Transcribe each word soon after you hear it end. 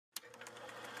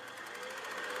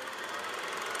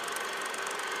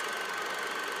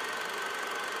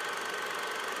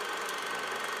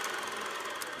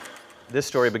This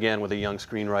story began with a young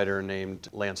screenwriter named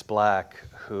Lance Black,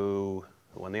 who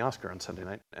won the Oscar on Sunday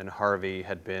night. And Harvey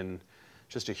had been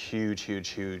just a huge, huge,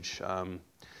 huge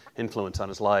influence on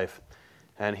his life.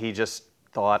 And he just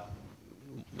thought,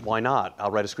 why not?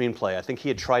 I'll write a screenplay. I think he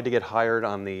had tried to get hired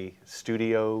on the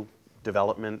studio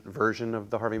development version of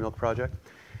the Harvey Milk Project,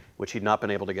 which he'd not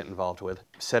been able to get involved with.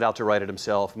 Set out to write it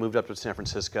himself, moved up to San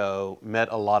Francisco, met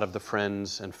a lot of the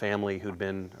friends and family who'd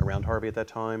been around Harvey at that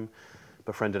time,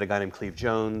 befriended a guy named Cleve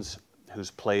Jones, who's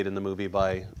played in the movie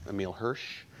by Emile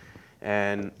Hirsch,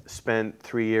 and spent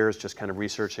 3 years just kind of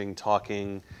researching,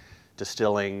 talking,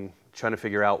 distilling, trying to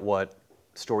figure out what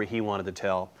story he wanted to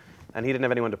tell. And he didn't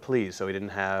have anyone to please, so he didn't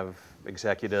have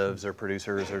executives or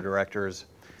producers or directors.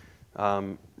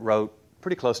 Wrote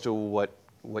pretty close to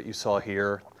what you saw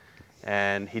here.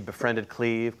 And he'd befriended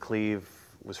Cleve. Cleve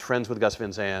was friends with Gus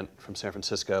Van Sant from San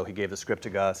Francisco. He gave the script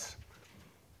to Gus.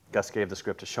 Gus gave the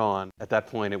script to Sean. At that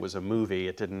point, it was a movie.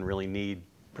 It didn't really need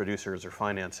producers or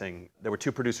financing. There were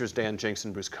two producers, Dan Jenks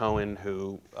and Bruce Cohen,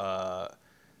 who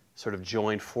sort of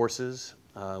joined forces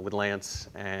with Lance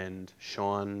and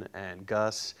Sean and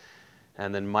Gus.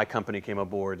 And then my company came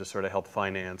aboard to sort of help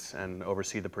finance and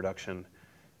oversee the production.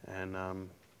 And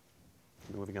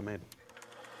the movie got made.